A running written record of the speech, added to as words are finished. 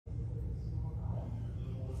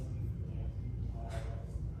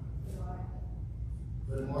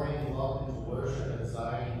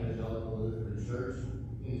Evangelical Lutheran Church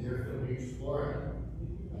in Deerfield Beach, Florida.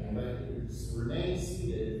 I invite you to remain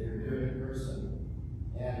seated if you're here in person,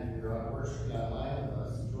 and if you're worshiping online with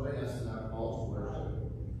us, join us in our call to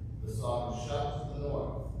worship, the song Shout to the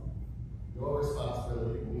North. Your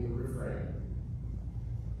responsibility will be the refrain.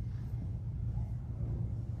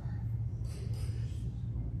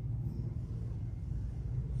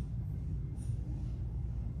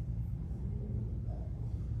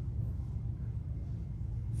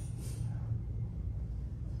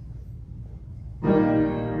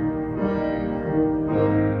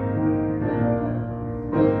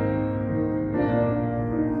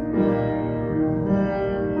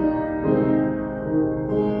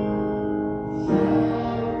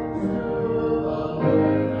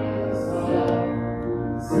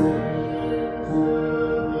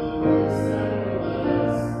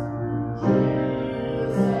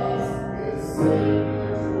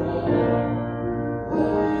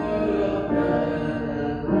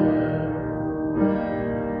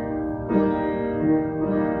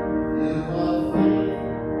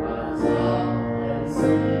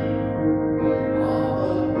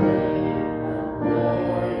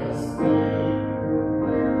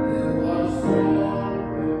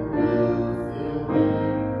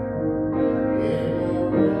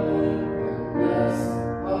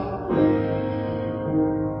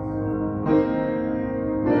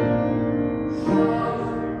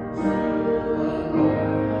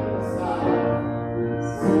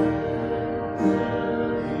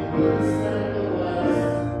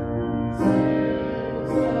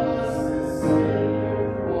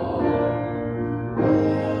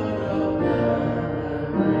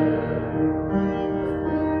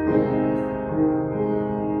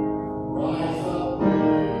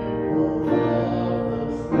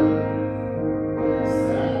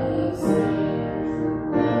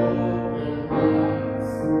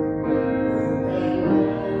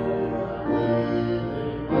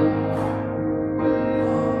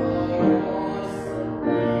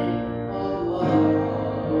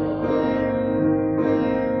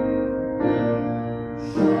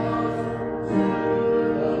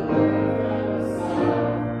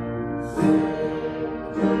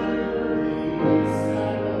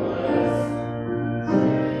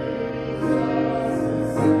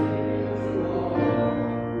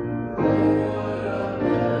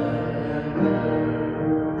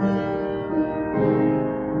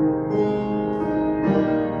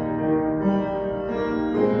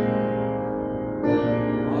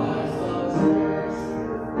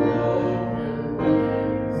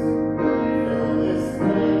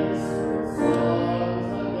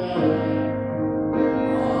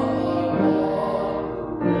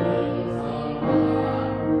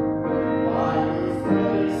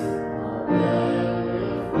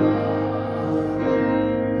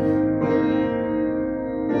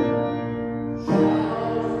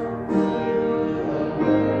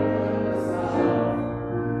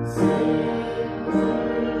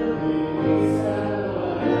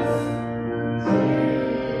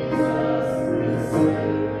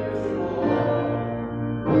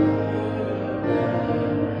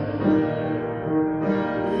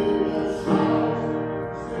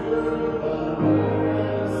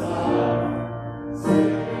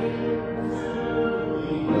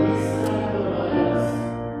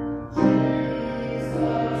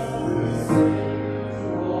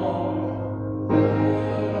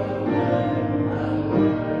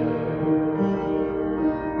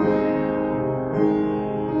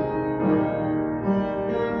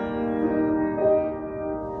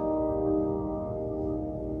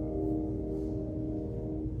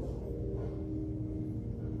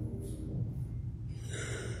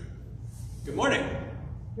 Good morning.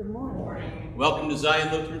 Good morning. Welcome to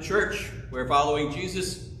Zion Lutheran Church. We're following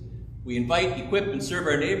Jesus. We invite, equip, and serve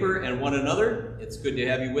our neighbor and one another. It's good to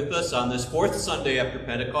have you with us on this fourth Sunday after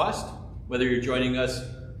Pentecost. Whether you're joining us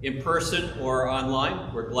in person or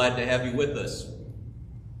online, we're glad to have you with us.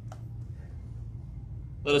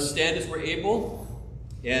 Let us stand as we're able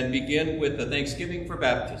and begin with the thanksgiving for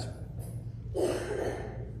baptism.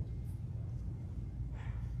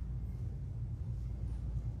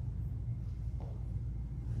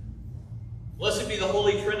 Blessed be the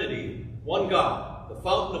Holy Trinity, one God, the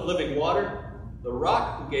fountain of living water, the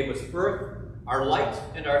rock who gave us birth, our light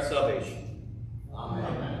and our salvation.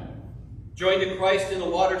 Amen. Joined to Christ in the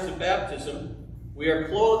waters of baptism, we are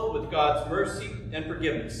clothed with God's mercy and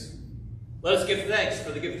forgiveness. Let us give thanks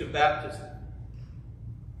for the gift of baptism.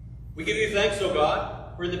 We give you thanks, O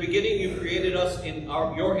God, for in the beginning you created us in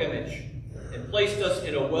your image and placed us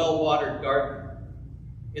in a well-watered garden.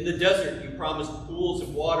 In the desert you promised pools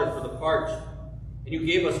of water for the parched, and you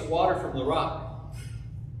gave us water from the rock.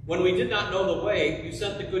 When we did not know the way, you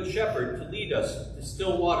sent the Good Shepherd to lead us to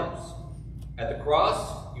still waters. At the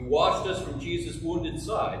cross, you washed us from Jesus' wounded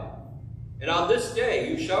side, and on this day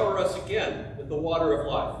you shower us again with the water of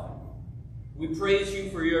life. We praise you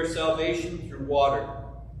for your salvation through water,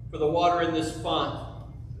 for the water in this font,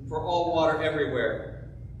 and for all water everywhere.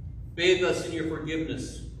 Bathe us in your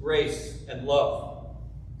forgiveness, grace, and love.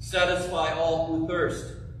 Satisfy all who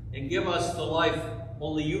thirst, and give us the life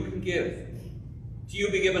only you can give. To you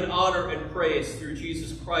be given honor and praise through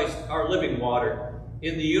Jesus Christ, our living water,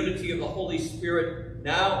 in the unity of the Holy Spirit,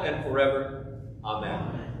 now and forever.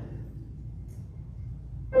 Amen.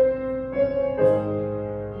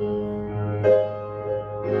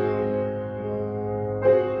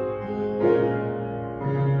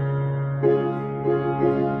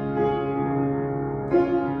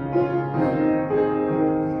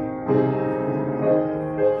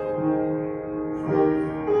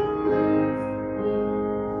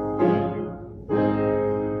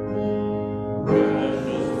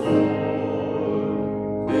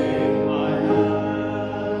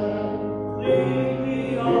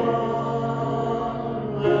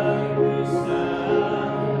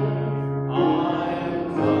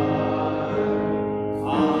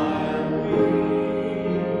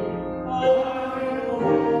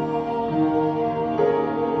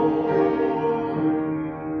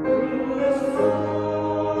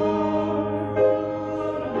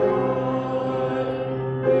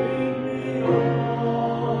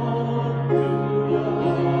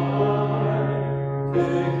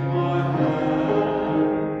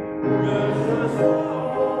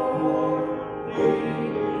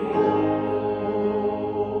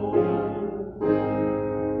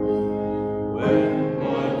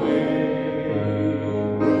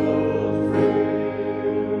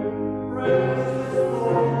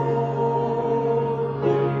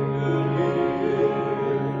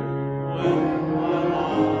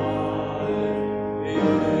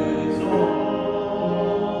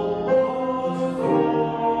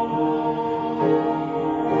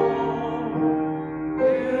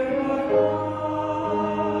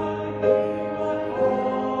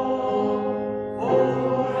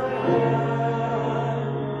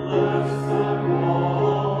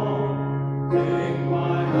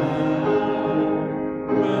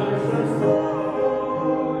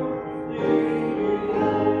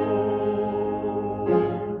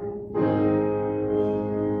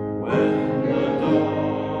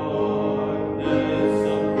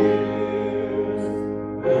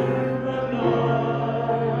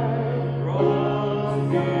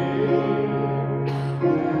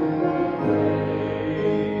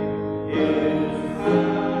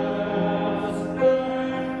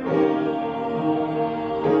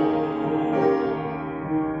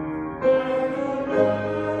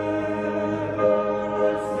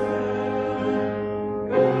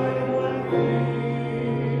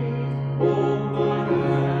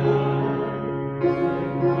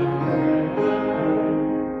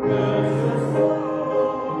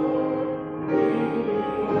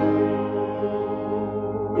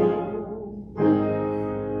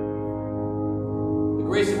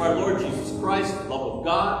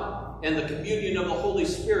 And the communion of the Holy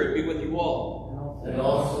Spirit be with you all. And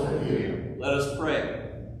also with you. Let us pray.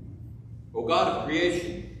 O God of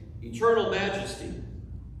creation, eternal majesty,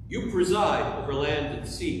 you preside over land and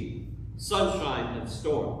sea, sunshine and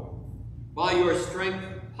storm. By your strength,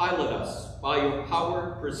 pilot us. By your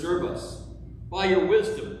power, preserve us. By your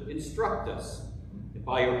wisdom, instruct us. And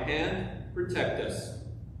by your hand, protect us.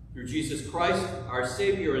 Through Jesus Christ, our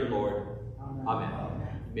Savior and Lord. Amen.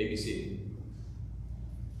 You may be seated.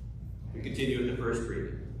 We continue with the first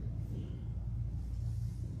reading.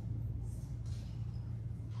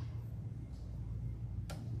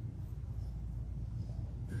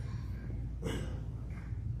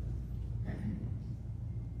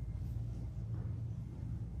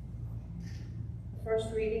 The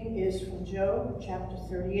first reading is from Job, chapter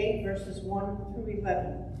 38, verses 1 through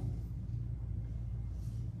 11.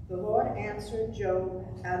 The Lord answered Job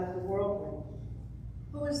out of the whirlwind.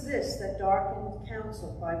 Who is this that darkened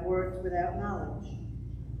counsel by words without knowledge?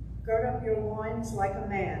 Gird up your loins like a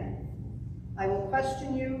man. I will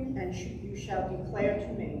question you, and you shall declare to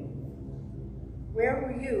me. Where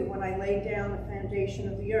were you when I laid down the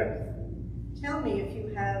foundation of the earth? Tell me if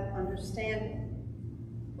you have understanding.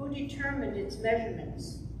 Who determined its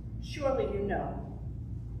measurements? Surely you know.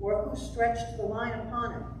 Or who stretched the line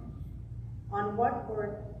upon it? On what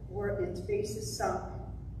were its bases sunk?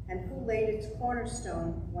 And who laid its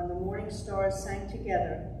cornerstone when the morning stars sang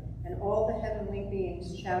together and all the heavenly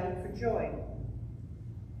beings shouted for joy?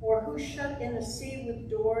 Or who shut in the sea with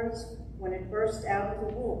doors when it burst out of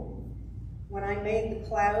the womb? When I made the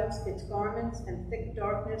clouds its garments and thick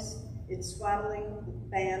darkness its swaddling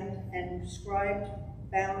band, and prescribed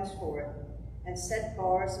bounds for it, and set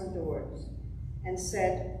bars and doors, and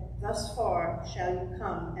said, thus far shall you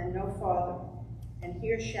come, and no farther, and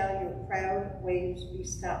here shall your proud waves be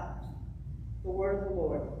stopped. The word of the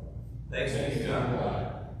Lord. Thanks be to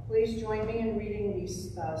God. Please join me in reading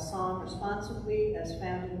the psalm responsively as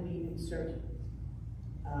found in the insert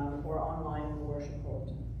or online in the worship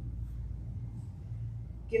bulletin.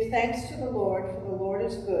 Give thanks to the Lord, for the Lord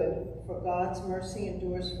is good, for God's mercy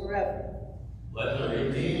endures forever. Let the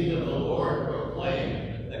redeemed of the Lord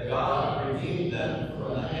proclaim that God redeemed them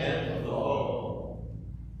from the hand of the foe.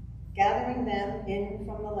 Gathering them in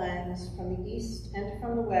from the lands, from the east and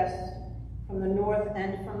from the west, from the north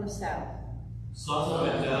and from the south. Some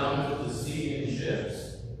went down to the sea in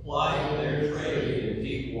ships, plying their trade in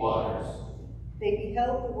deep waters. They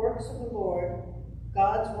beheld the works of the Lord,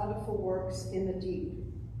 God's wonderful works in the deep.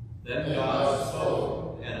 Then God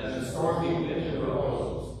spoke, and a stormy wind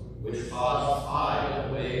arose, which caused high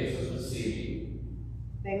waves of the sea.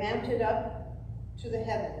 They mounted up to the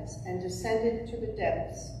heavens and descended to the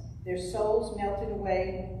depths. Their souls melted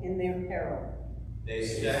away in their peril. They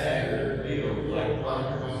staggered and reeled like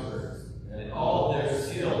drunkards, and all their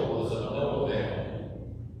skill was of no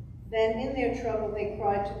avail. Then in their trouble they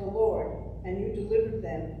cried to the Lord, and you delivered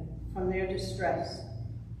them from their distress.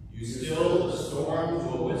 You stilled the storm to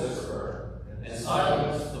a whisper, and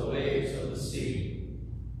silenced the waves of the sea.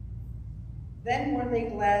 Then were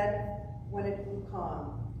they glad when it grew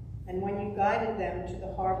calm, and when you guided them to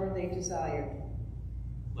the harbor they desired.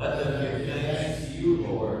 Let them give thanks to you,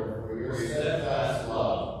 Lord, for your steadfast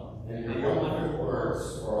love, and your wonderful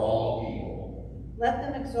works for all people. Let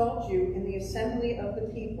them exalt you in the assembly of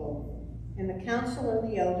the people. In the council of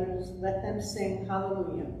the elders, let them sing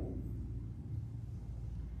hallelujah.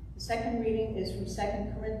 The second reading is from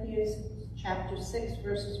 2 Corinthians chapter 6,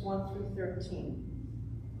 verses 1 through 13.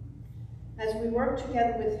 As we work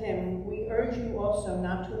together with him, we urge you also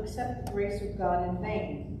not to accept the grace of God in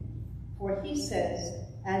vain. For he says,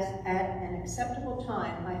 as at an acceptable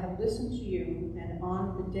time I have listened to you, and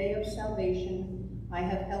on the day of salvation I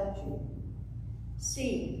have helped you.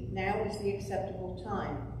 See, now is the acceptable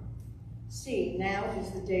time. See, now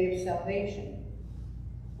is the day of salvation.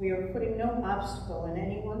 We are putting no obstacle in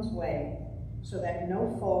anyone's way, so that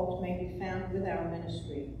no fault may be found with our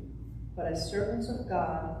ministry. But as servants of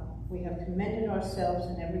God, we have commended ourselves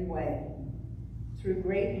in every way, through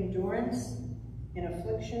great endurance, in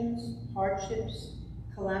afflictions, hardships,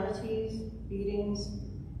 calamities, beatings,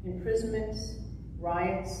 imprisonments,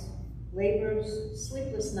 riots, labors,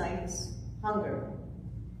 sleepless nights, hunger,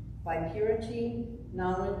 by purity,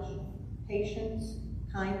 knowledge, patience,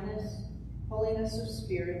 kindness, holiness of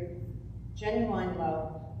spirit, genuine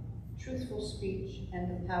love, truthful speech, and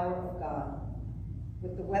the power of God,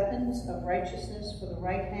 with the weapons of righteousness for the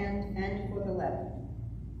right hand and for the left,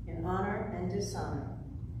 in honor and dishonor,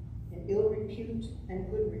 in ill repute and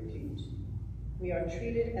good repute. We are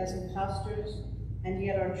treated as impostors and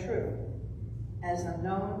yet are true, as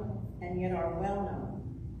unknown and yet are well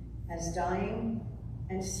known, as dying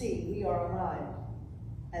and see we are alive,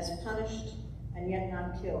 as punished and yet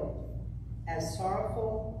not killed, as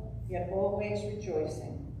sorrowful yet always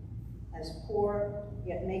rejoicing, as poor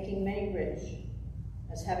yet making many rich,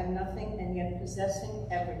 as having nothing and yet possessing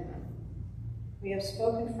everything. We have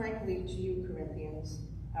spoken frankly to you, Corinthians.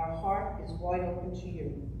 Our heart is wide open to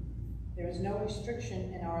you. There is no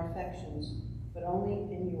restriction in our affections, but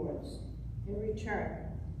only in yours. In return,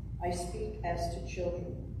 I speak as to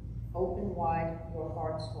children. Open wide your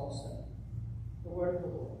hearts also. The word of the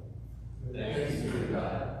Lord. Thanks be to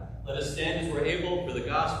God. Let us stand as we're able for the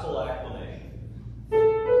gospel acclamation.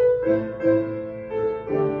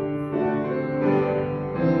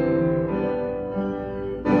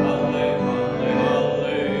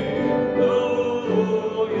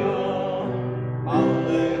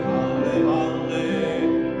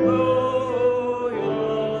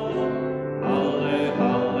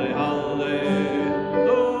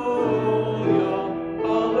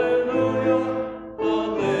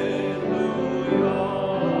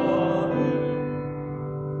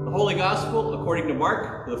 According to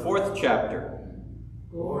Mark, the 4th chapter.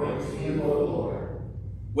 Glory to you, O Lord.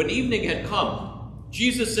 When evening had come,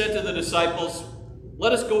 Jesus said to the disciples,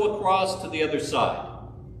 "Let us go across to the other side."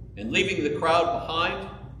 And leaving the crowd behind,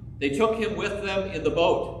 they took him with them in the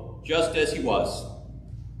boat, just as he was.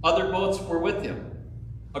 Other boats were with him.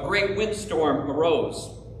 A great windstorm arose,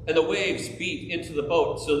 and the waves beat into the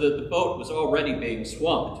boat so that the boat was already being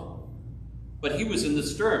swamped. but he was in the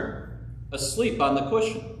stern, asleep on the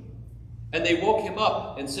cushion. And they woke him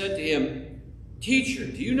up and said to him, "Teacher,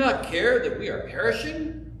 do you not care that we are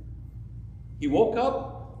perishing?" He woke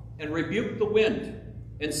up and rebuked the wind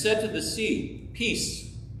and said to the sea,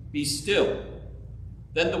 "Peace, be still."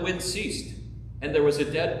 Then the wind ceased, and there was a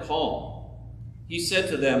dead calm. He said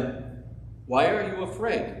to them, "Why are you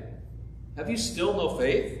afraid? Have you still no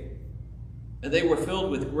faith?" And they were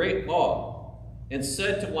filled with great awe and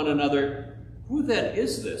said to one another, "Who then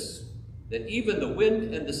is this, that even the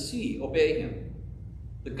wind and the sea obey him?"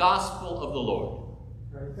 The gospel of the Lord.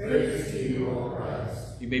 Praise to you, O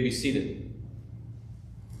Christ. You may be seated.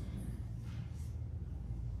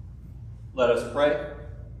 Let us pray.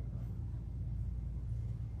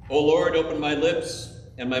 O Lord, open my lips,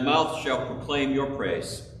 and my mouth shall proclaim your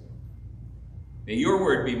praise. May your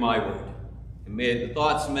word be my word, and may the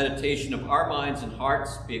thoughts and meditation of our minds and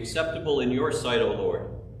hearts be acceptable in your sight, O Lord.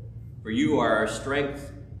 For you are our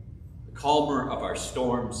strength, the calmer of our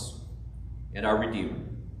storms, and our Redeemer.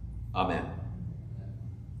 Amen.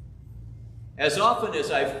 As often as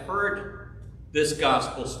I've heard this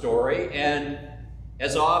gospel story, and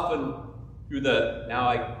as often through the, now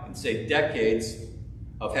I can say, decades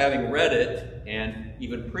of having read it and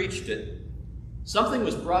even preached it, something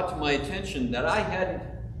was brought to my attention that I hadn't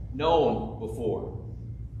known before.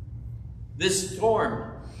 This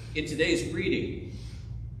storm in today's reading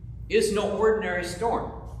is no ordinary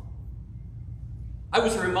storm. I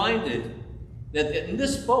was reminded that in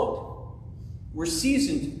this boat were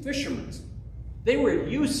seasoned fishermen. They were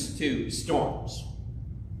used to storms.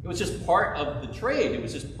 It was just part of the trade. It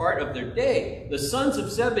was just part of their day. The sons of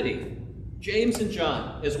Zebedee, James and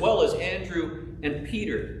John, as well as Andrew and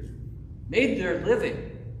Peter, made their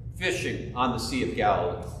living fishing on the Sea of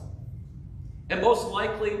Galilee. And most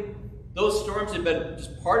likely, those storms had been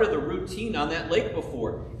just part of the routine on that lake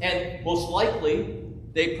before. And most likely,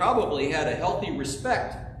 they probably had a healthy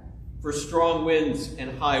respect for strong winds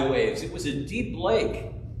and high waves. It was a deep lake,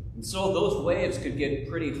 and so those waves could get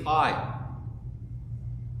pretty high.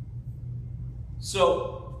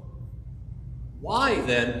 So, why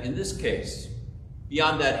then, in this case,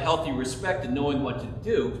 beyond that healthy respect and knowing what to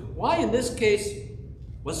do, why in this case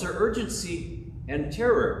was there urgency and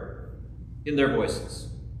terror in their voices?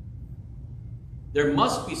 There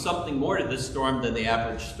must be something more to this storm than the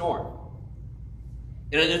average storm.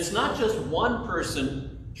 And it's not just one person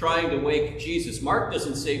trying to wake Jesus. Mark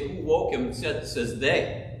doesn't say who woke him, it says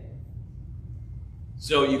they.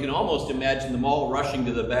 So you can almost imagine them all rushing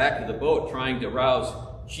to the back of the boat trying to rouse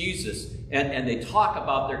Jesus. And they talk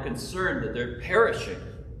about their concern that they're perishing.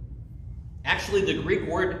 Actually, the Greek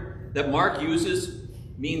word that Mark uses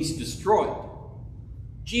means destroyed.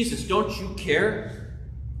 Jesus, don't you care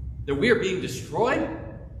that we are being destroyed?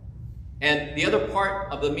 And the other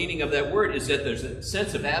part of the meaning of that word is that there's a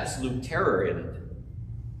sense of absolute terror in it.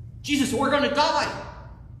 Jesus, we're going to die.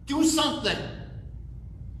 Do something.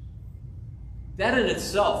 That in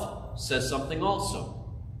itself says something also.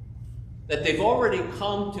 That they've already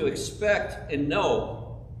come to expect and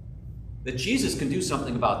know that Jesus can do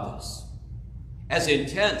something about this. As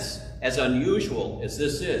intense, as unusual as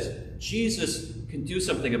this is, Jesus can do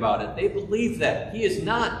something about it. They believe that. He is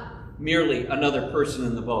not merely another person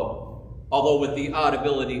in the boat, although with the odd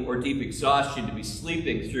ability or deep exhaustion to be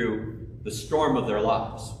sleeping through the storm of their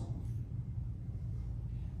lives.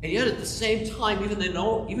 And yet at the same time, even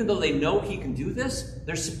though they know he can do this,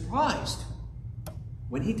 they're surprised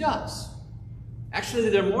when he does. Actually,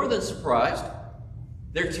 they're more than surprised.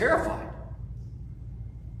 They're terrified.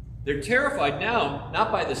 They're terrified now,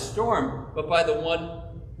 not by the storm, but by the one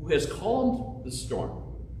who has calmed the storm.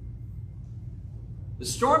 The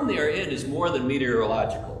storm they are in is more than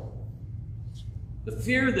meteorological. The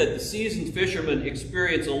fear that the seasoned fishermen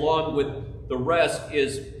experience along with the rest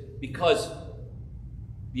is because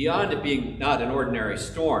beyond it being not an ordinary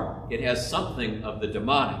storm, it has something of the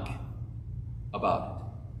demonic about it.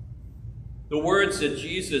 The words that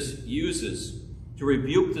Jesus uses to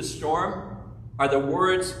rebuke the storm are the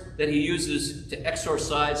words that he uses to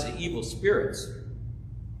exorcise the evil spirits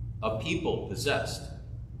of people possessed.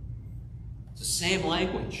 It's the same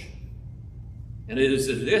language. And it is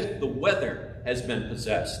as if the weather has been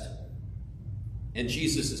possessed and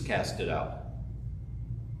Jesus has cast it out.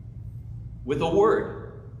 With a word,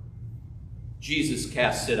 Jesus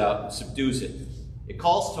casts it out and subdues it. It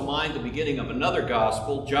calls to mind the beginning of another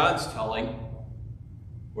gospel, John's telling,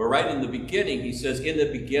 where right in the beginning he says, "In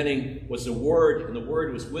the beginning was the Word, and the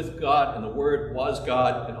Word was with God, and the Word was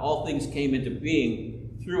God, and all things came into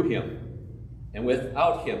being through him. And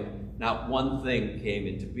without him, not one thing came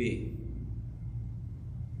into being."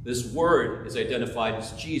 This Word is identified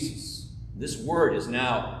as Jesus. This word is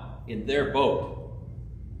now in their boat.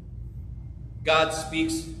 God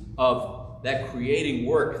speaks of that creating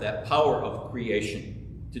work, that power of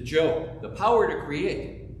creation to Job. The power to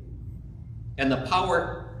create and the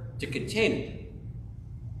power to contain it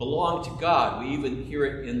belong to God. We even hear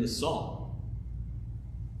it in the psalm.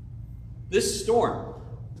 This storm,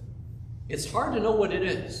 it's hard to know what it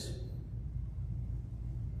is.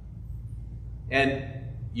 And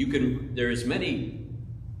there's many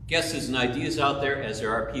guesses and ideas out there as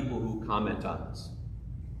there are people who comment on this.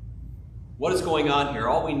 What is going on here?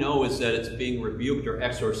 All we know is that it's being rebuked or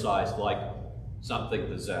exorcised like something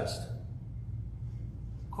possessed.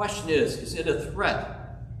 The question is it a threat?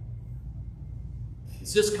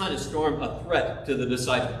 Is this kind of storm a threat to the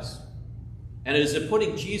disciples? And is it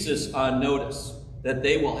putting Jesus on notice that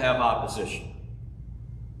they will have opposition?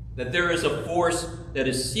 That there is a force that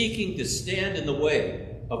is seeking to stand in the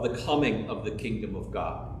way of the coming of the kingdom of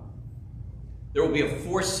God. There will be a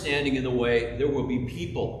force standing in the way. There will be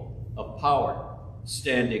people of power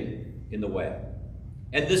standing in the way.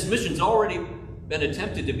 And this mission's already been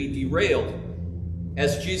attempted to be derailed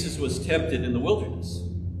as Jesus was tempted in the wilderness.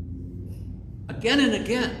 Again and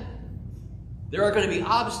again, there are going to be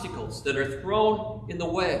obstacles that are thrown in the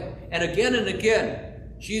way. And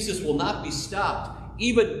again, Jesus will not be stopped.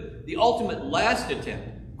 Even the ultimate last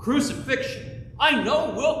attempt, crucifixion, I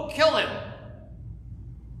know we'll kill him,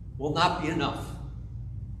 will not be enough.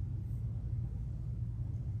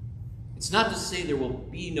 It's not to say there will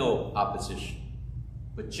be no opposition,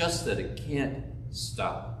 but just that it can't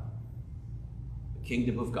stop the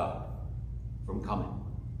kingdom of God from coming.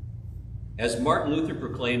 As Martin Luther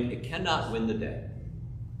proclaimed, it cannot win the day.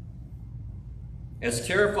 As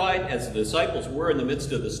terrified as the disciples were in the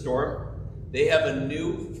midst of the storm, they have a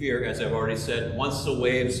new fear, as I've already said, once the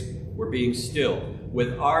waves were being still.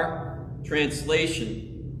 With our translation,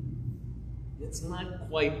 it's not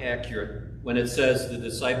quite accurate when it says the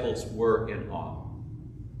disciples were in awe.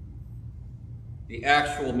 The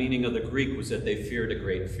actual meaning of the Greek was that they feared a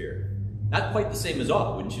great fear. Not quite the same as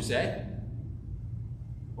awe, wouldn't you say?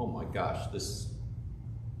 Oh my gosh,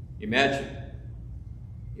 imagine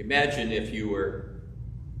if you were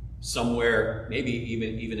somewhere, maybe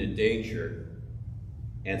even in danger,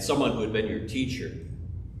 and someone who had been your teacher,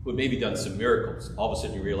 who had maybe done some miracles, all of a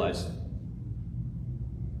sudden you realize,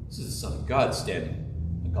 this is the Son of God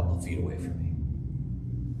standing a couple of feet away from me.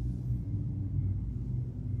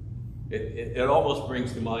 It almost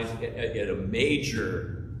brings to mind a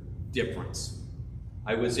major difference.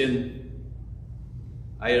 I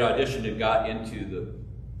had auditioned and got into the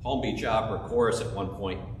Palm Beach Opera chorus at one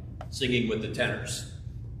point, singing with the tenors.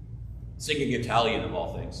 Singing Italian of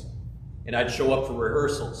all things. And I'd show up for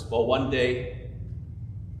rehearsals. Well, one day,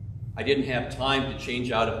 I didn't have time to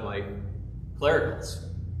change out of my clericals.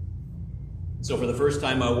 So for the first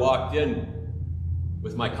time, I walked in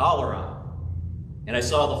with my collar on, and I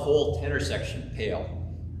saw the whole tenor section pale.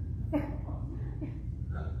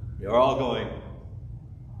 They were all going,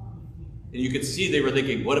 and you could see they were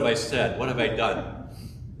thinking, what have I said? What have I done?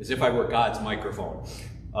 As if I were God's microphone.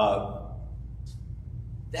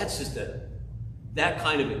 That's just that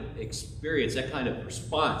kind of experience, that kind of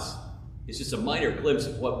response is just a minor glimpse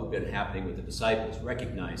of what would have been happening with the disciples,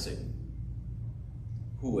 recognizing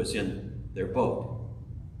who was in their boat.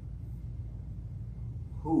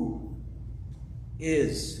 Who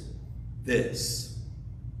is this?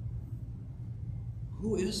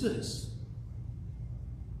 Who is this?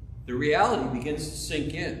 The reality begins to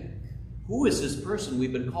sink in. Who is this person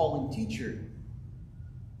we've been calling teacher?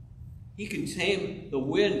 He can tame the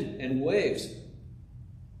wind and waves,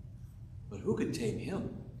 but who could tame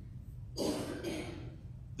him?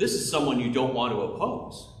 This is someone you don't want to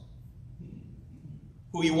oppose,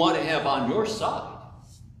 who you want to have on your side,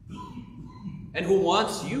 and who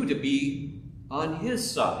wants you to be on his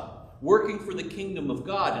side, working for the kingdom of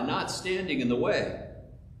God and not standing in the way.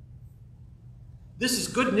 This is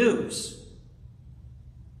good news,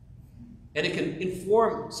 and it can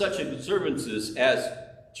inform such observances as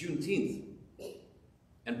Juneteenth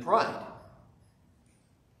and Pride.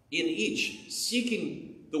 In each,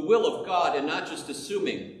 seeking the will of God and not just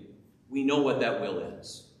assuming we know what that will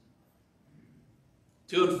is.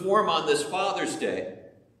 To inform on this Father's Day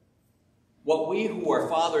what we who are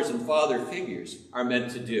fathers and father figures are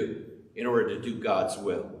meant to do in order to do God's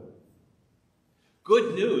will.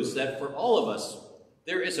 Good news that for all of us,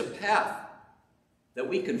 there is a path that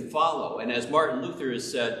we can follow. And as Martin Luther has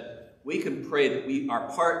said, we can pray that we are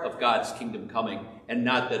part of God's kingdom coming and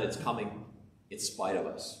not that it's coming in spite of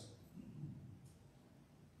us.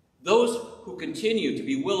 Those who continue to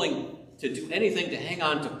be willing to do anything to hang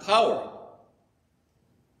on to power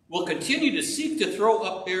will continue to seek to throw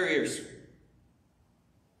up barriers,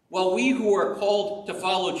 while we who are called to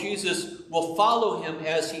follow Jesus will follow him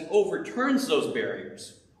as he overturns those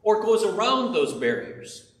barriers or goes around those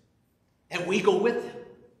barriers, and we go with him.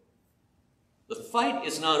 The fight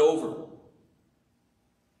is not over,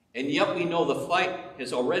 and yet we know the fight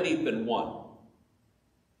has already been won,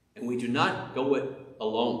 and we do not go it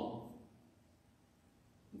alone.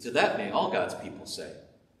 And to that may all God's people say,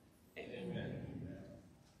 Amen.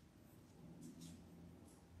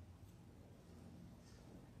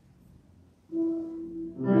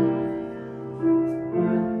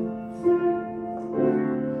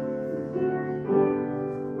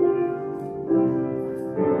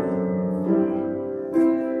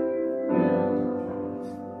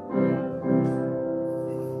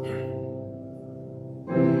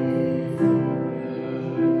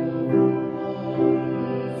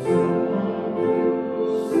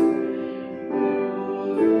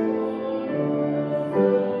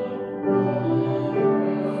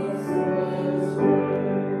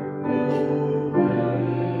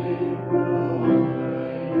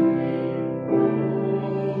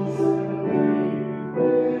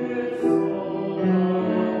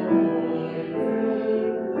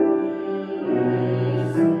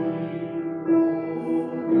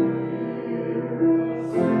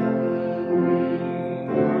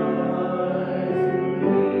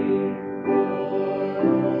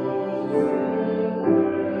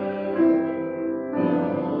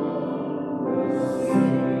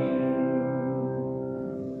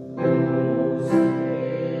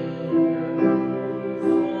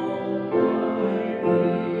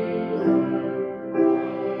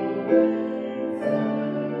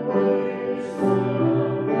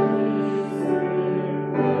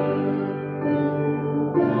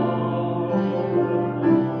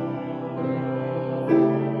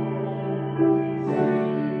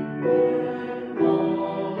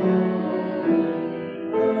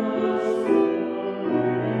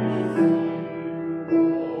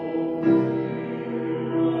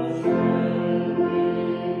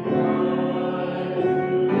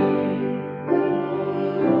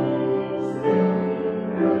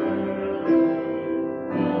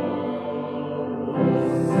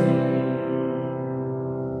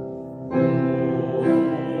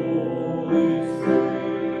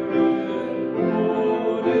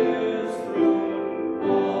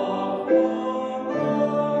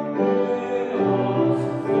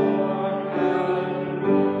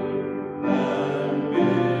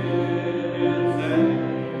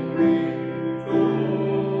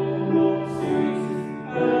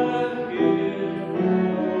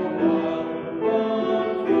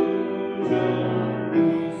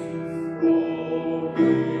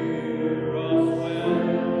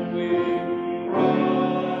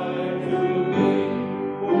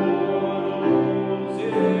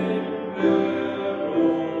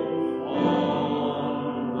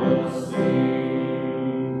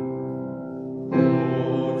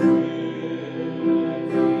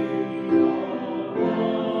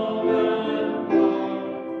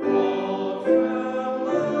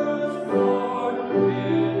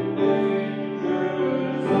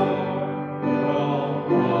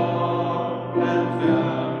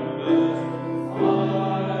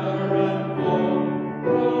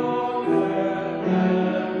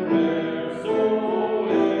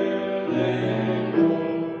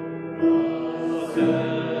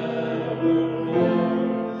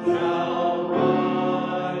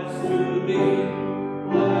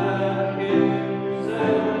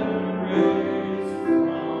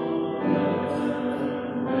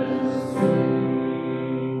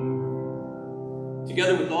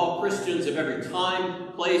 Together with all Christians of every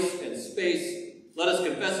time, place, and space, let us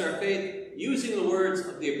confess our faith using the words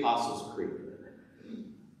of the Apostles' Creed.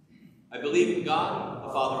 I believe in God,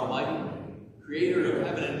 the Father Almighty, creator of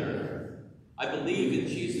heaven and earth. I believe in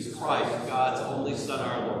Jesus Christ, God's only Son,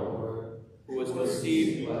 our Lord, who was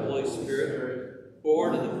conceived by the Holy Spirit,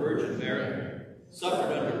 born of the Virgin Mary,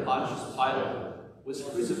 suffered under Pontius Pilate, was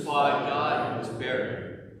crucified, died, and was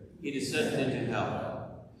buried. He descended into hell.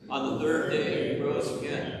 On the third day he rose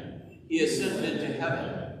again. He ascended into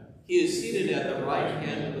heaven. He is seated at the right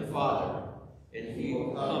hand of the Father, and he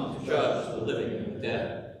will come to judge the living and the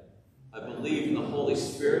dead. I believe in the Holy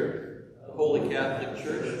Spirit, the Holy Catholic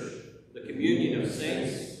Church, the communion of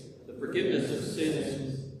saints, the forgiveness of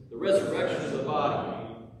sins, the resurrection of the body,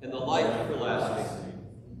 and the life everlasting.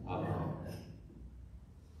 Amen.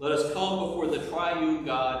 Let us come before the triune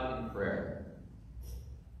God in prayer.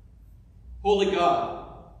 Holy God,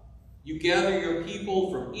 you gather your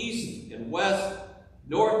people from east and west,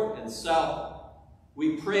 north and south,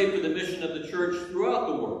 We pray for the mission of the church throughout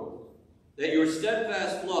the world, that your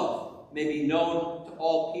steadfast love may be known to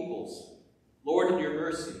all peoples. Lord, in your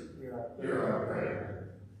mercy, Hear our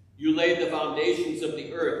prayer. you laid the foundations of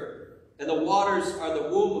the earth, and the waters are the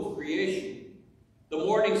womb of creation. The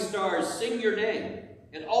morning stars sing your name,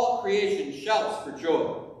 and all creation shouts for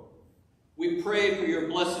joy. We pray for your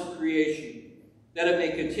blessed creation, that it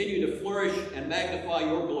may continue to flourish and magnify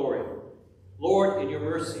your glory. Lord, in your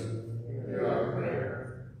mercy, Hear our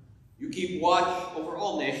prayer. you keep watch over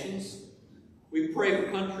all nations. We pray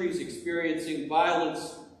for countries experiencing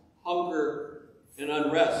violence, hunger, and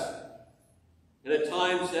unrest. And at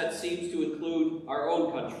times that seems to include our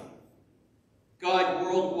own country. Guide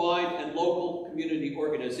worldwide and local community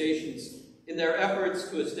organizations in their efforts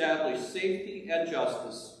to establish safety and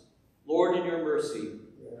justice. Lord, in your mercy,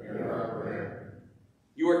 Hear our prayer.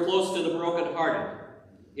 you are close to the brokenhearted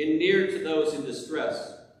and near to those in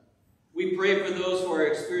distress. We pray for those who are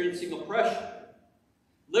experiencing oppression.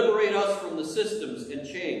 Liberate us from the systems and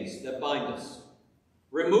chains that bind us.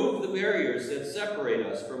 Remove the barriers that separate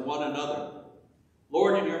us from one another.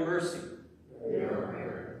 Lord, in your mercy, Hear our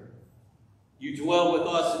prayer. you dwell with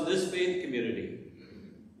us in this faith community.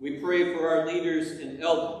 We pray for our leaders and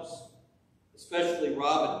elders, especially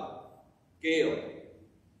Robin, Gail,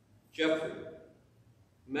 Jeffrey,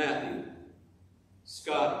 Matthew,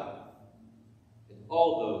 Scotty, and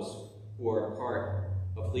all those who are a part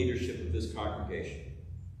of leadership of this congregation.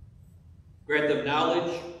 Grant them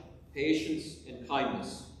knowledge, patience, and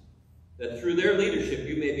kindness, that through their leadership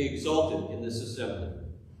you may be exalted in this assembly.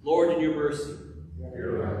 Lord, in your mercy,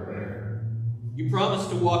 Hear our prayer. you promise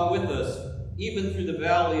to walk with us even through the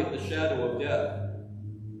valley of the shadow of death.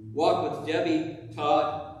 Walk with Debbie,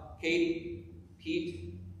 Todd, Katie,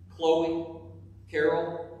 Pete, Chloe,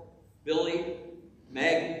 Carol, Billy,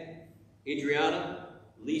 Maggie, Adriana,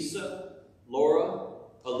 Lisa, Laura,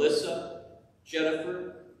 Alyssa,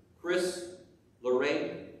 Jennifer, Chris,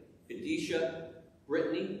 Lorraine, Khadisha,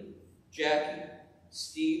 Brittany, Jackie,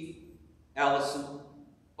 Steve, Allison,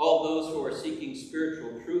 all those who are seeking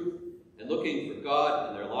spiritual truth and looking for God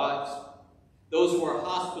in their lives, those who are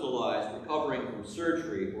hospitalized, recovering from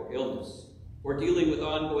surgery or illness, or dealing with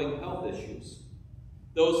ongoing health issues,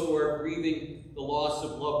 those who are grieving the loss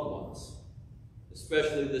of loved ones,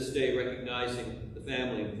 especially this day recognizing the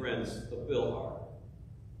family and friends of Bill Hart.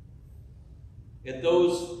 And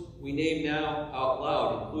those we name now out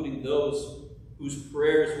loud, including those whose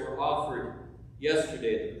prayers were offered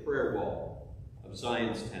yesterday at the prayer wall of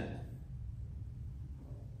Zion's tent.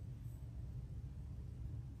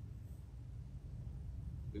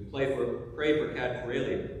 We pray for Kat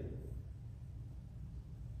Aurelia.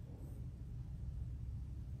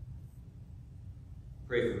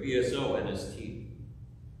 Pray for BSO and his team.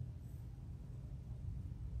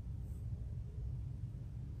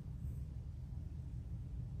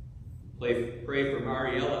 Pray for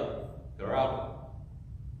Mariella Garado.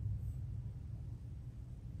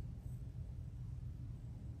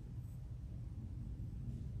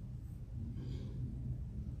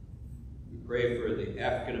 We pray for the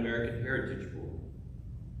African American Heritage Board.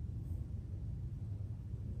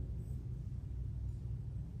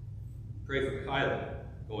 Pray for Kyla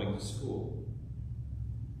going to school.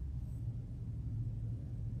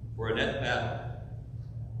 For Annette Battle.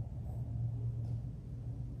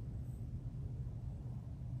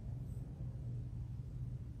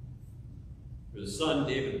 For the son,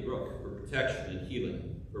 David Brooke, for protection and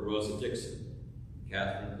healing. For Rosa Dixon,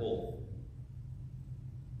 Catherine Holt.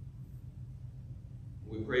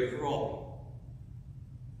 We pray for all people.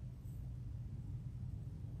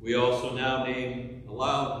 We also now name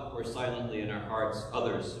aloud or silently in our hearts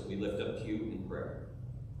others that we lift up to you in prayer.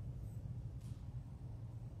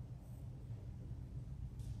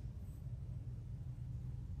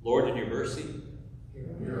 Lord, in your mercy,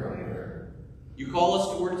 Hear our prayer. you call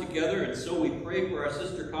us to work together, and so we pray for our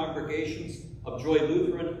sister congregations of Joy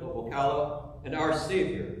Lutheran of Ocala and Our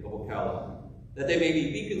Savior of Ocala, that they may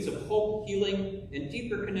be beacons of hope, healing, and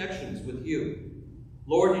deeper connections with you.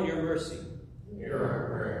 Lord, in your mercy, Hear our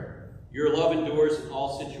prayer. your love endures in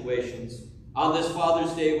all situations. On this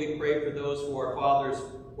Father's Day, we pray for those who are fathers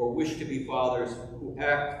or wish to be fathers, who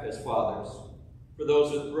act as fathers, for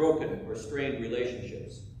those with broken or strained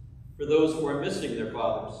relationships, for those who are missing their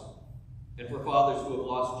fathers, and for fathers who have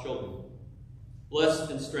lost children. Bless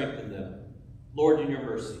and strengthen them. Lord, in your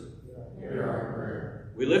mercy. Hear our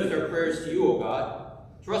prayer. We lift our prayers to you, O God,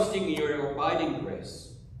 trusting in your abiding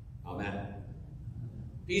grace. Amen.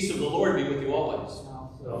 Peace of the Lord be with you always.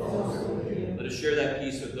 Let us share that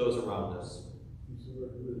peace with those around us.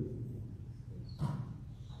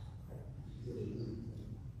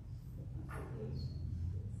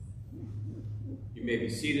 You may be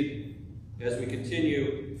seated as we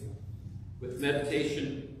continue with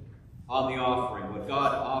meditation on the offering, what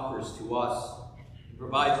God offers to us and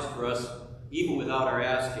provides for us even without our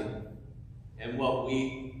asking, and what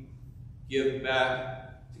we give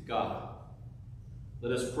back to God.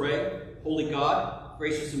 Let us pray. Holy God,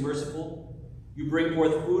 gracious and merciful, you bring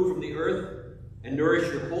forth food from the earth and nourish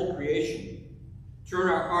your whole creation. Turn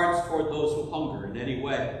our hearts toward those who hunger in any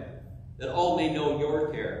way, that all may know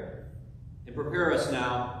your care, and prepare us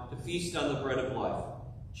now to feast on the bread of life,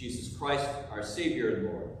 Jesus Christ, our Savior and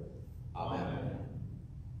Lord. Amen.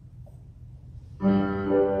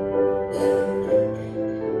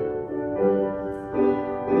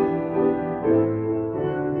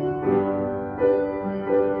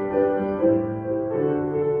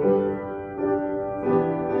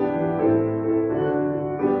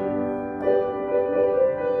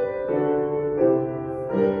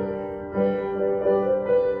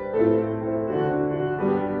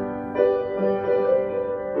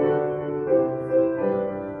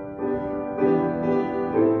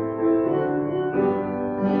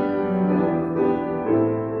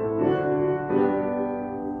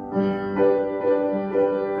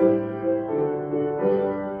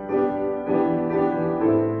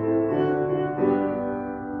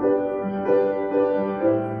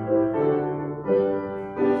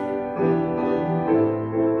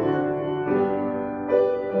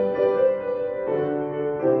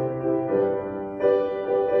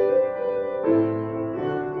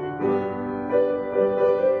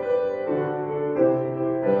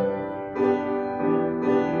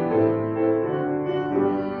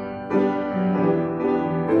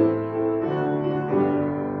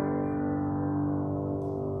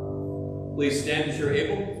 Please stand as you're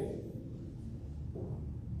able.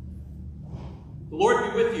 The Lord be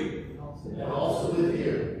with you. And also with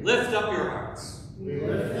you. Lift up your hearts. We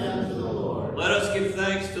lift them to the Lord. Let us give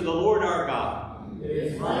thanks to the Lord our God. It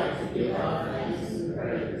is right to give our thanks and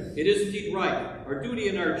praise. It is indeed right, our duty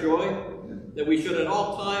and our joy, that we should at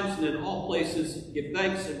all times and in all places give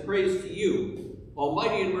thanks and praise to you,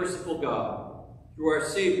 Almighty and merciful God, through our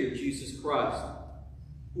Savior Jesus Christ,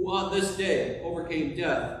 who on this day overcame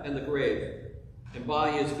death and the grave, and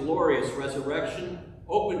by his glorious resurrection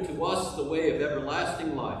opened to us the way of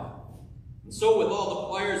everlasting life. And so with all the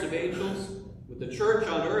choirs of angels, with the church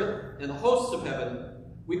on earth and the hosts of heaven,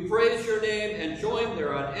 we praise your name and join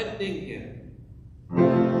their unending hymn.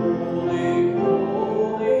 Holy,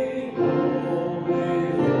 holy,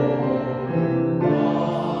 holy, Lord,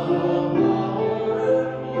 God of power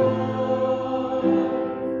and love,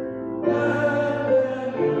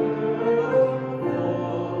 heaven and earth,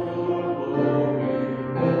 full of glory,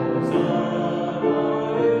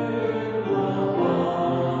 Hosanna in the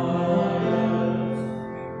highest.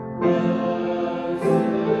 Blessed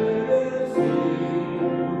is he who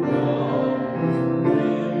comes in the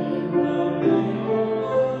name of the Lord.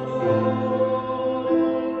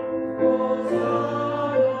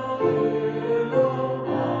 Hosanna in the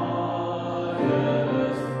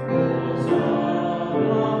highest.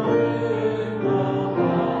 Hosanna in the highest.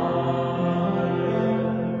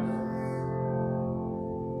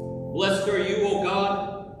 Blessed are you, O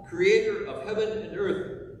God, creator of heaven and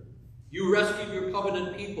earth. You rescued your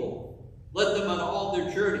covenant people, led them on all their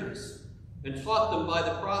journeys, and taught them by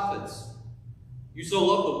the prophets. You so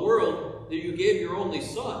loved the world that you gave your only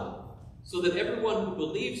Son, so that everyone who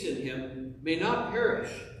believes in him may not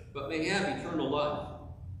perish, but may have eternal life.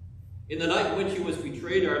 In the night in which he was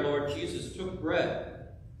betrayed, our Lord Jesus took bread,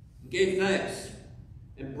 and gave thanks,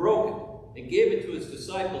 and broke it, and gave it to his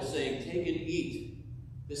disciples, saying, "Take and eat.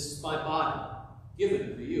 This is my body,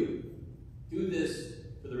 given for you. Do this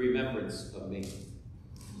for the remembrance of me."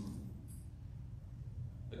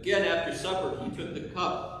 Again, after supper, he took the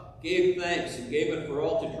cup, gave thanks, and gave it for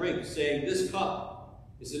all to drink, saying, "This cup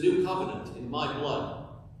is the new covenant in my blood,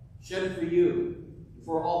 shed for you and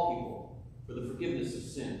for all people, for the forgiveness of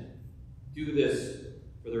sin. Do this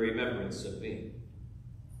for the remembrance of me."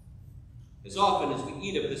 As often as we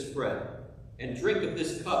eat of this bread and drink of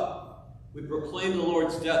this cup, we proclaim the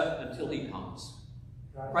Lord's death until he comes.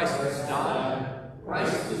 Christ has died.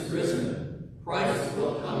 Christ is risen. Christ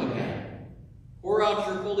will come again. Pour out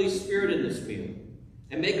your Holy Spirit in this meal,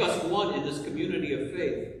 and make us one in this community of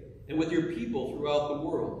faith, and with your people throughout the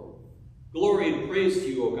world. Glory and praise to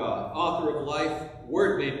you, O God, author of life,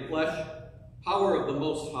 Word made flesh, power of the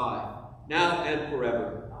Most High, now and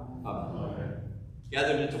forever. Amen.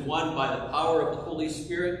 Gathered into one by the power of the Holy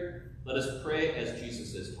Spirit, let us pray as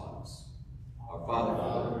Jesus has taught us. Our Father,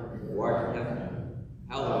 who art in heaven,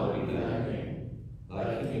 hallowed be thy name. Thy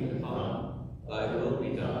kingdom come, thy will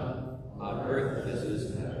be done, on earth as it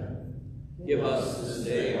is in heaven. Give us this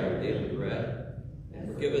day our daily bread,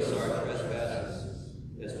 and forgive us our trespasses,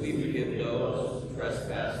 as we forgive those who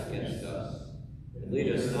trespass against us. And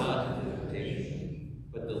lead us not into temptation,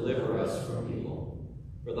 but deliver us from evil.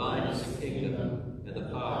 For thine is the kingdom, and the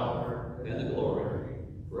power, and the glory,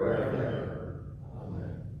 forever and ever.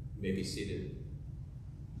 Amen. You may be seated.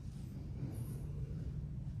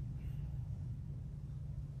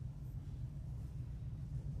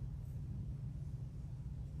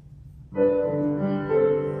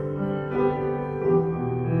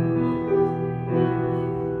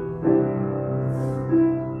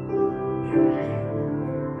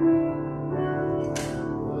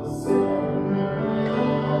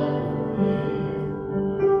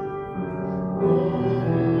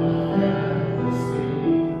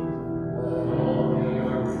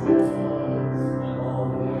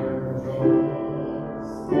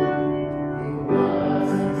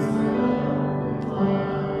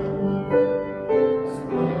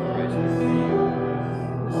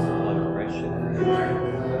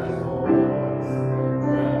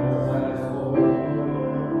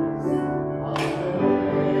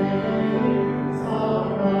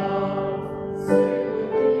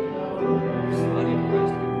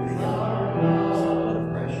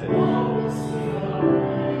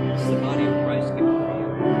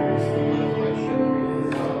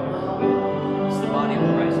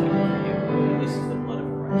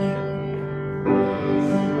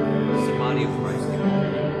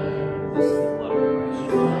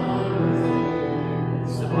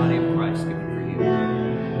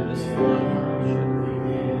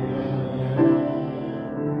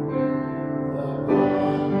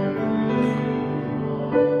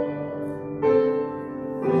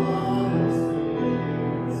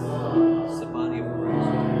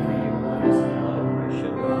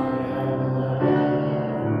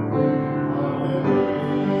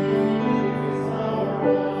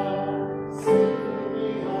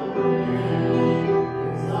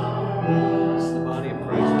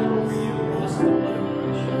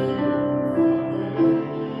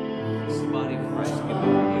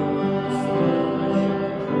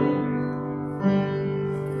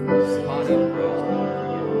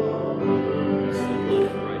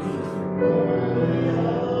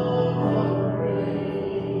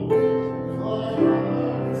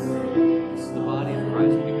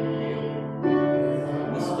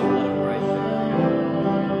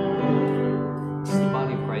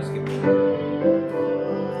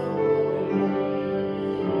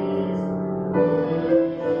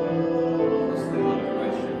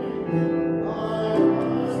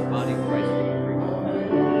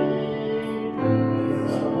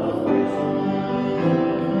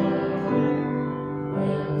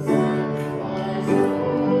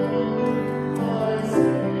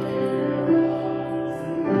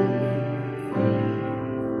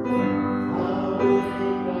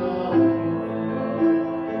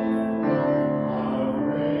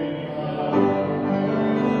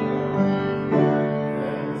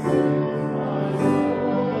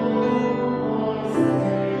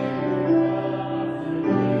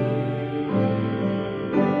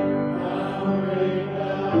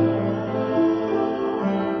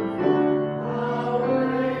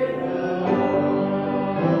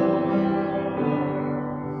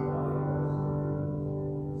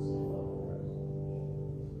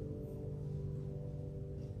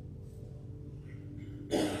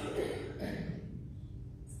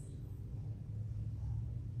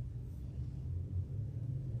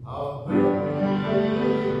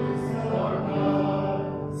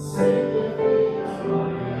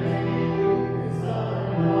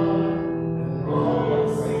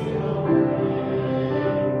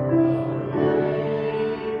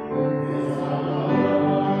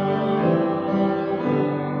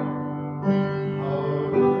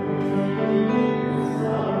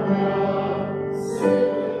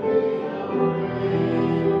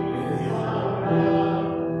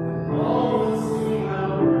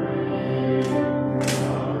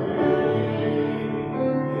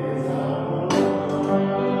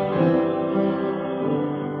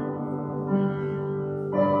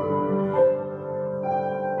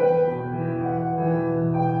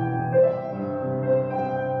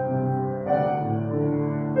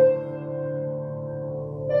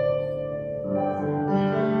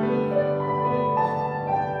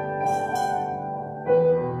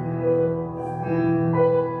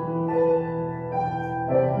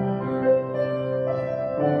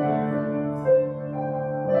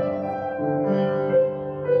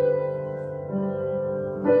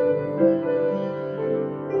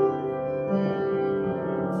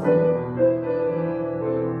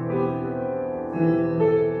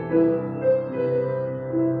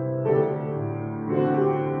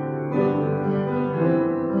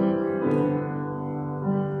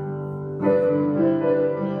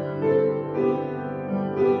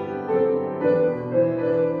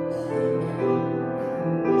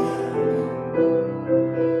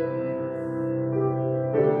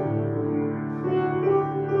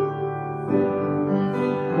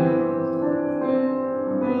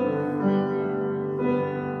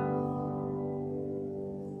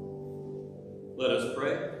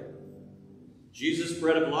 Jesus,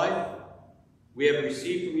 bread of life, we have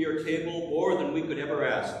received from your table more than we could ever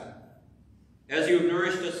ask. As you have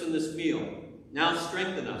nourished us in this meal, now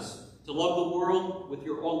strengthen us to love the world with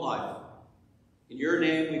your own life. In your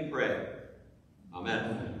name we pray.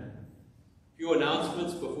 Amen. A few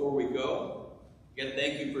announcements before we go. Again,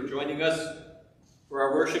 thank you for joining us for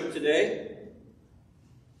our worship today.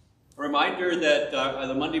 A reminder that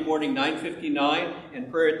the Monday morning 9:59 and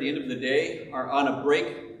prayer at the end of the day are on a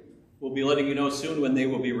break. We'll be letting you know soon when they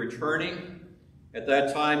will be returning. At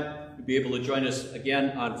that time, you'll be able to join us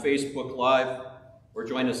again on Facebook Live or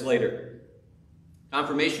join us later.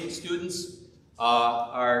 Confirmation students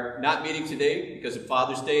are not meeting today because of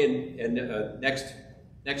Father's Day, and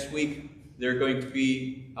next week they're going to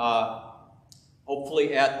be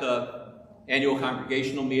hopefully at the annual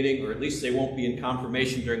congregational meeting, or at least they won't be in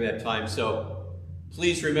confirmation during that time. So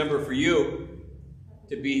please remember for you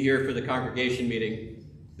to be here for the congregation meeting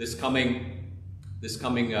this coming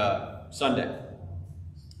Sunday.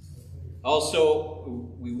 Also,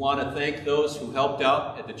 we want to thank those who helped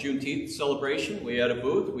out at the Juneteenth celebration. We had a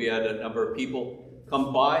booth. We had a number of people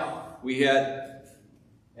come by. We had,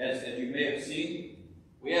 as you may have seen,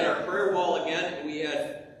 we had our prayer wall again, and we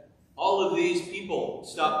had all of these people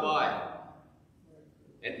stop by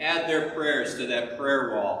and add their prayers to that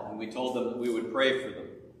prayer wall, and we told them that we would pray for them.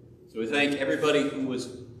 So we thank everybody who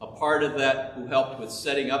was a part of that, who helped with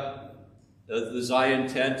setting up the Zion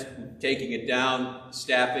tent, taking it down,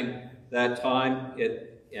 staffing that time,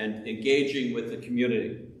 and engaging with the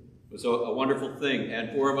community. It was a wonderful thing,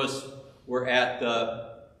 and 4 of us were at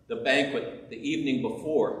the banquet the evening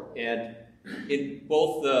before, and in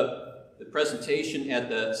both the presentation at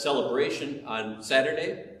the celebration on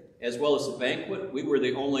Saturday, as well as the banquet, we were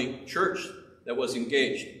the only church that was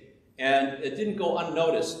engaged. And it didn't go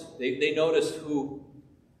unnoticed. They noticed who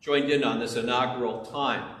joined in on this inaugural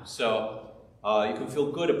time. So you can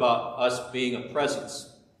feel good about us being a presence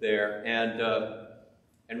there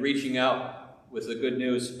and reaching out with the good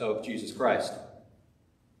news of Jesus Christ.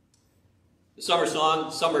 The summer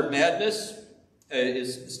song, Summer Madness,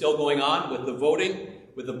 is still going on with the voting,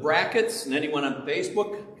 with the brackets, and anyone on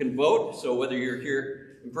Facebook can vote. So whether you're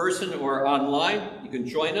here in person or online, you can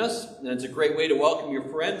join us, and it's a great way to welcome your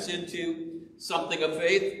friends into something of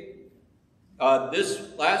faith. This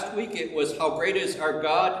last week, it was How Great Is Our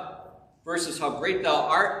God versus How Great Thou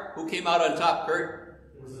Art. Who came out on top, Kurt?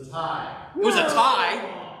 It was a tie. It was a tie?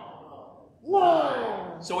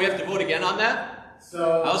 Whoa! So we have to vote again on that?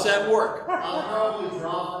 So How's that work? I'll probably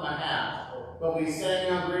draw from a hat. But we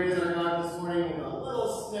sang How Great Is Our God this morning with a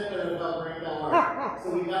little snippet of How Great Thou Art.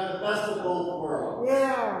 So we got the best of both worlds.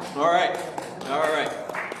 Yeah. All right.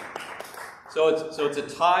 So it's a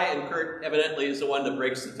tie, and Kurt evidently is the one that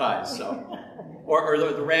breaks the ties. So, or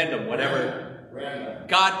the random, whatever. Random.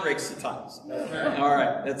 God breaks the ties. That's right. All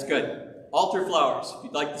right, that's good. Altar flowers. If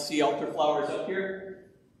you'd like to see altar flowers up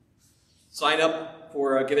here, sign up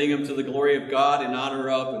for giving them to the glory of God, in honor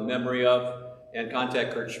of, in memory of, and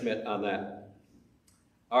contact Kurt Schmidt on that.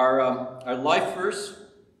 Our life verse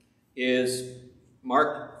is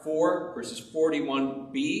Mark 4, verses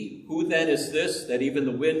 41b. Who then is this that even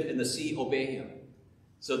the wind and the sea obey him?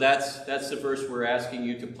 So that's the verse we're asking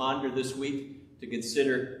you to ponder this week, to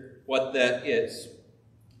consider what that is.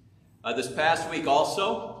 This past week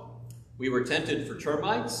also, we were tented for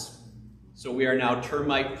termites, so we are now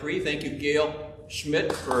termite-free. Thank you, Gail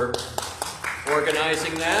Schmidt, for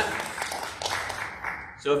organizing that.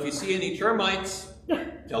 So if you see any termites,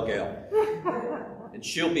 tell Gail, and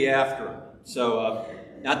she'll be after them. So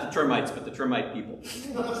not the termites, but the termite people.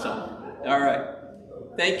 So, all right.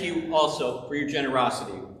 Thank you also for your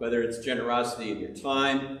generosity, whether it's generosity in your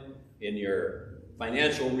time, in your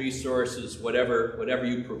financial resources, whatever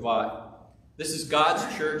you provide. This is God's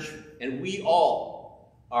church, and we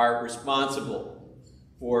all are responsible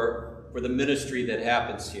for the ministry that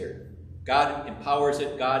happens here. God empowers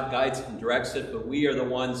it, God guides and directs it, but we are the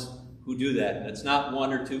ones who do that. And it's not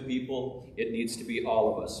 1 or 2 people, it needs to be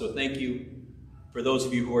all of us. So thank you for those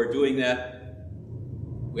of you who are doing that.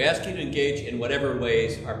 We ask you to engage in whatever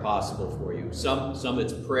ways are possible for you. Some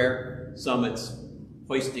it's prayer, some it's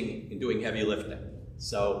hoisting and doing heavy lifting.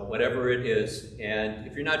 So whatever it is, and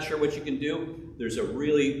if you're not sure what you can do, there's a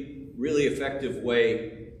really, really effective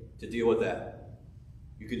way to deal with that.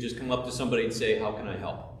 You could just come up to somebody and say, how can I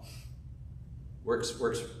help? Works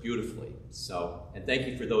beautifully. So, and thank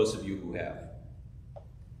you for those of you who have.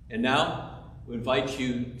 And now, we invite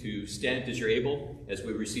you to stand as you're able as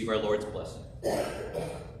we receive our Lord's blessing. The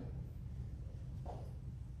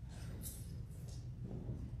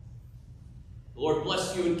Lord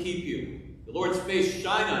bless you and keep you. The Lord's face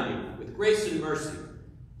shine on you with grace and mercy.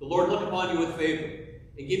 The Lord look upon you with favor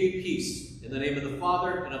and give you peace. In the name of the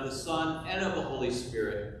Father, and of the Son, and of the Holy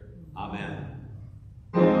Spirit. Amen.